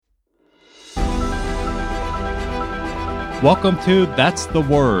Welcome to That's the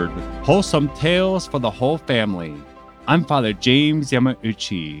Word, wholesome tales for the whole family. I'm Father James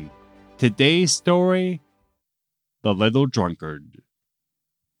Yamauchi. Today's story, The Little Drunkard.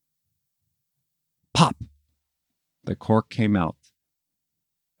 Pop! The cork came out,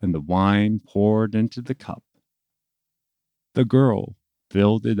 and the wine poured into the cup. The girl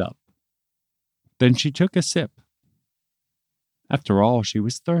filled it up. Then she took a sip. After all, she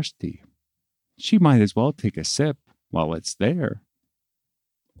was thirsty. She might as well take a sip while it's there,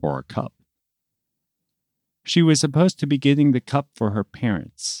 or a cup. She was supposed to be getting the cup for her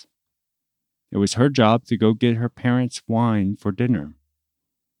parents. It was her job to go get her parents wine for dinner.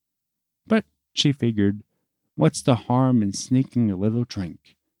 But she figured, what's the harm in sneaking a little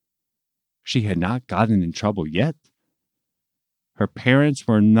drink? She had not gotten in trouble yet. Her parents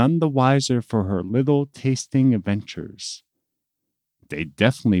were none the wiser for her little tasting adventures. They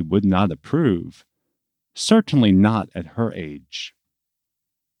definitely would not approve. Certainly not at her age.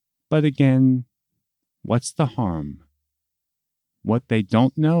 But again, what's the harm? What they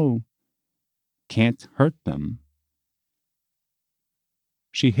don't know can't hurt them.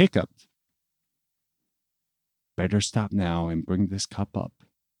 She hiccuped. Better stop now and bring this cup up.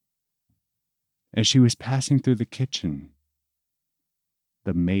 As she was passing through the kitchen,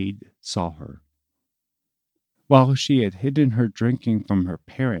 the maid saw her. While she had hidden her drinking from her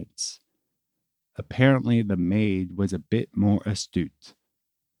parents, apparently the maid was a bit more astute.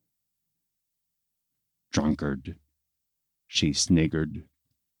 Drunkard, she sniggered.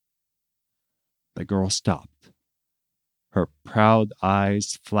 The girl stopped. Her proud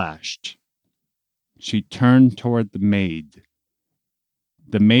eyes flashed. She turned toward the maid.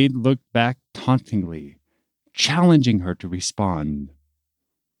 The maid looked back tauntingly, challenging her to respond.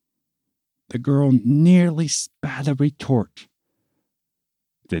 The girl nearly spat a retort,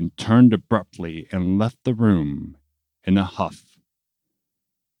 then turned abruptly and left the room in a huff.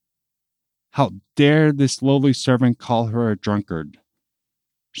 How dare this lowly servant call her a drunkard?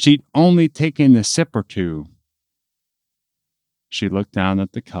 She'd only taken a sip or two. She looked down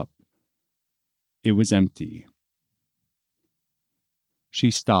at the cup. It was empty.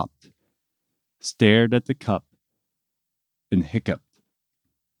 She stopped, stared at the cup, and hiccuped.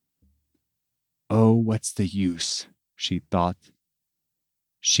 Oh, what's the use, she thought.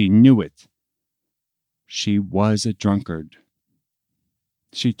 She knew it. She was a drunkard.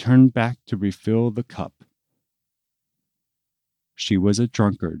 She turned back to refill the cup. She was a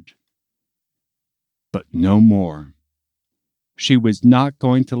drunkard. But no more. She was not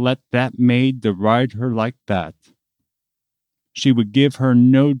going to let that maid deride her like that. She would give her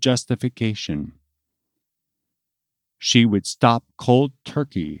no justification. She would stop cold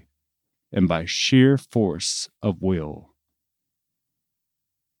turkey and by sheer force of will.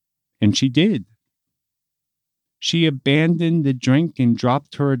 And she did. She abandoned the drink and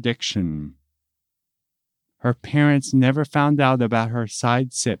dropped her addiction. Her parents never found out about her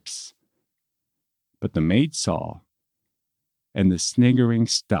side sips, but the maid saw, and the sniggering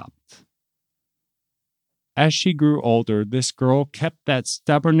stopped. As she grew older, this girl kept that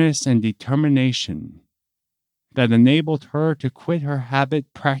stubbornness and determination that enabled her to quit her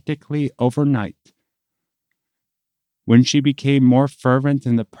habit practically overnight. When she became more fervent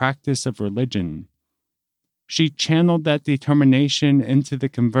in the practice of religion, she channeled that determination into the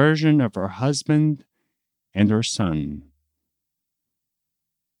conversion of her husband and her son.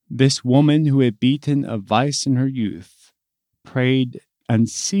 This woman who had beaten a vice in her youth prayed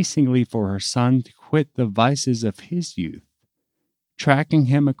unceasingly for her son to quit the vices of his youth, tracking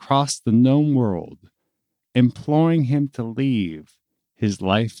him across the known world, imploring him to leave his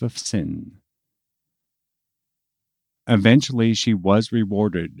life of sin. Eventually, she was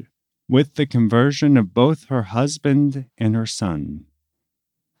rewarded with the conversion of both her husband and her son.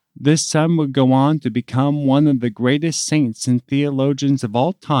 This son would go on to become one of the greatest saints and theologians of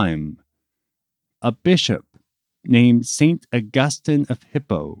all time, a bishop named Saint Augustine of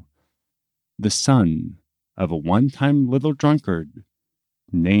Hippo, the son of a one-time little drunkard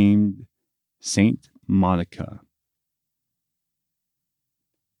named Saint Monica.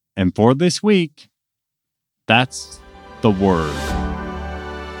 And for this week, that's the word.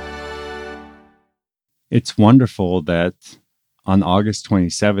 It's wonderful that on August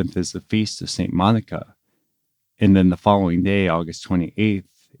 27th is the feast of St. Monica, and then the following day, August 28th,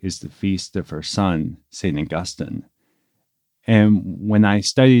 is the feast of her son, St. Augustine. And when I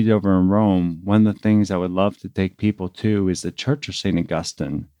studied over in Rome, one of the things I would love to take people to is the Church of St.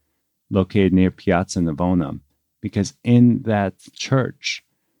 Augustine, located near Piazza Navona, because in that church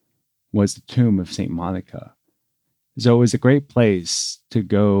was the tomb of St. Monica. So it was a great place to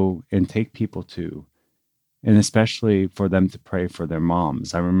go and take people to and especially for them to pray for their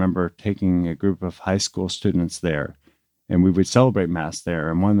moms. I remember taking a group of high school students there, and we would celebrate Mass there.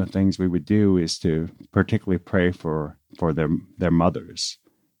 And one of the things we would do is to particularly pray for their mothers,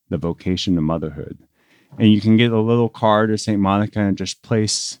 the vocation of motherhood. And you can get a little card of St. Monica and just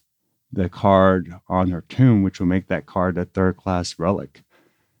place the card on her tomb, which will make that card a third-class relic.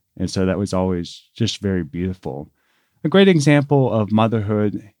 And so that was always just very beautiful. A great example of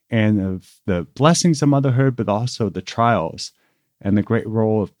motherhood and of the blessings of motherhood, but also the trials and the great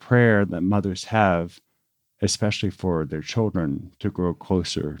role of prayer that mothers have, especially for their children to grow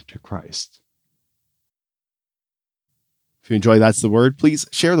closer to Christ. If you enjoy That's the Word, please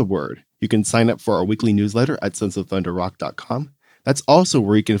share the word. You can sign up for our weekly newsletter at sonsoftthunderrock.com. That's also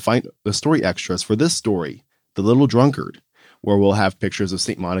where you can find the story extras for this story, The Little Drunkard, where we'll have pictures of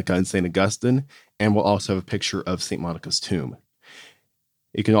St. Monica and St. Augustine, and we'll also have a picture of St. Monica's tomb.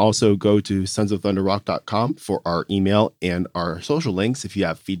 You can also go to sonsoftthunderrock.com for our email and our social links if you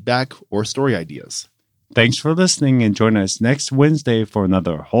have feedback or story ideas. Thanks for listening, and join us next Wednesday for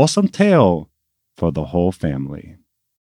another wholesome tale for the whole family.